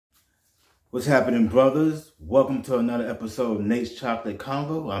What's happening, brothers? Welcome to another episode of Nate's Chocolate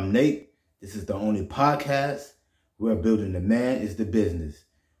Convo. I'm Nate. This is the only podcast where building the man is the business.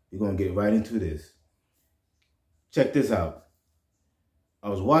 We're going to get right into this. Check this out. I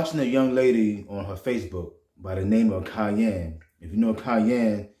was watching a young lady on her Facebook by the name of Kiyanne. If you know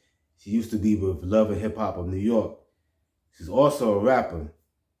Kiyanne, she used to be with Love and Hip Hop of New York. She's also a rapper.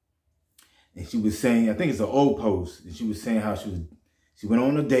 And she was saying, I think it's an old post, and she was saying how she went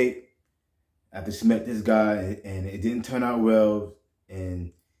on a date after she met this guy, and it didn't turn out well,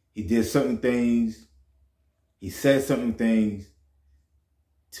 and he did certain things, he said certain things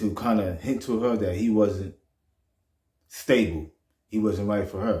to kind of hint to her that he wasn't stable. He wasn't right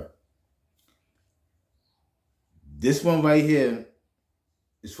for her. This one right here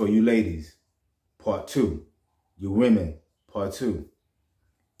is for you ladies, part 2. You women, part 2.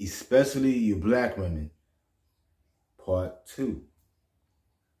 Especially you black women, part 2.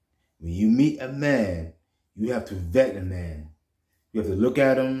 When you meet a man, you have to vet a man. You have to look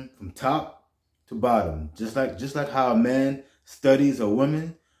at him from top to bottom. Just like how a man studies a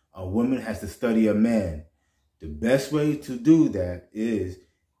woman has to study a man. The best way to do that is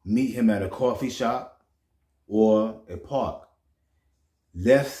meet him at a coffee shop or a park.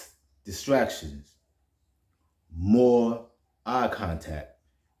 Less distractions, more eye contact.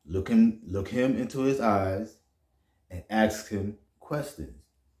 Look him into his eyes and ask him questions.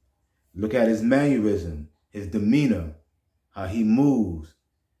 Look at his mannerism, his demeanor, how he moves.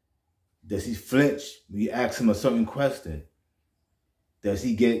 Does he flinch when you ask him a certain question? Does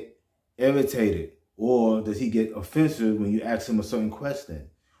he get irritated? Or does he get offensive when you ask him a certain question?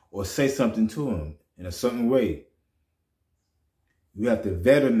 Or say something to him in a certain way? You have to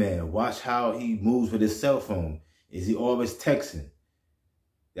vet a man. Watch how he moves with his cell phone. Is he always texting?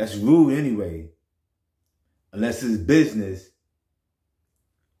 That's rude anyway. Unless it's business.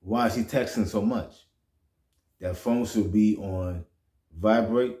 Why is he texting so much? That phone should be on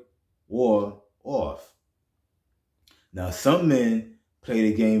vibrate or off. Now, some men play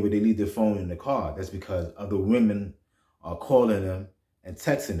the game where they leave their phone in the car. That's because other women are calling them and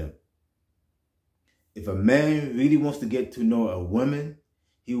texting them. If a man really wants to get to know a woman,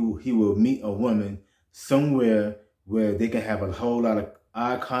 he will meet a woman somewhere where they can have a whole lot of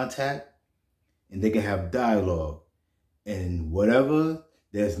eye contact and they can have dialogue. And whatever,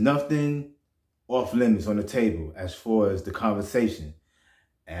 there's nothing off limits on the table as far as the conversation,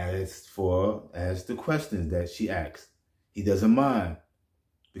 as the questions that she asks. He doesn't mind,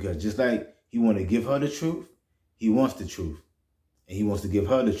 because just like he wants to give her the truth, he wants the truth, and he wants to give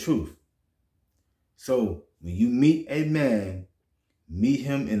her the truth. So when you meet a man, meet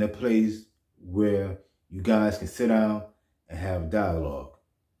him in a place where you guys can sit down and have dialogue.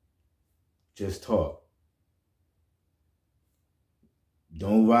 Just talk.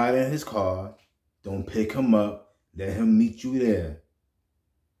 Don't ride in his car. Don't pick him up. Let him meet you there.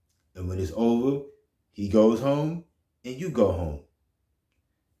 And when it's over, he goes home and you go home.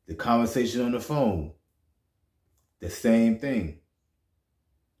 The conversation on the phone, the same thing.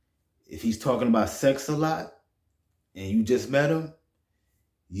 If he's talking about sex a lot and you just met him,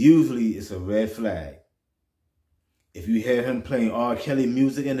 usually it's a red flag. If you hear him playing R. Kelly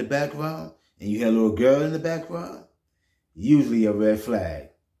music in the background and you hear a little girl in the background, usually a red flag.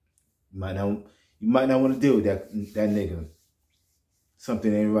 You might not want to deal with that nigga.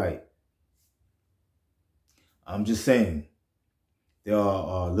 Something ain't right. I'm just saying, there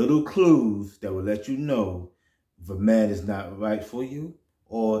are little clues that will let you know if a man is not right for you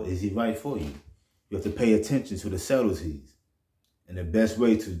or is he right for you. You have to pay attention to the subtleties. And the best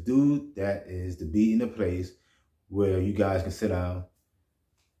way to do that is to be in a place where you guys can sit down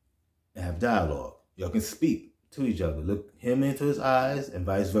and have dialogue. Y'all can speak to each other. Look him into his eyes and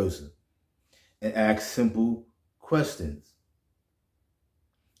vice versa. And ask simple questions.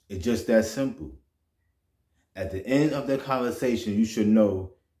 It's just that simple. At the end of the conversation, you should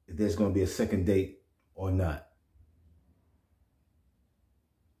know if there's going to be a second date or not.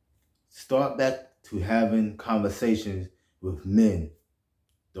 Start back to having conversations with men.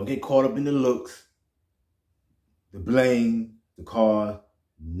 Don't get caught up in the looks, the blame, the car,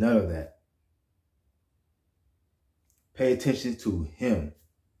 none of that. Pay attention to him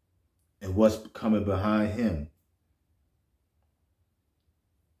and what's coming behind him.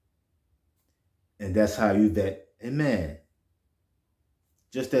 And that's how you vet a man.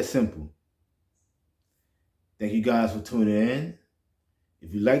 Just that simple. Thank you guys for tuning in.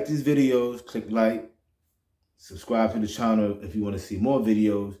 If you like these videos, click like, subscribe to the channel if you want to see more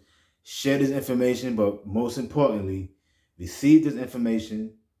videos, share this information, but most importantly, receive this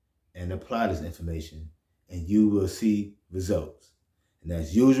information and apply this information, and you will see results. And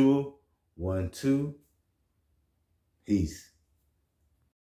as usual, 1, 2. Peace.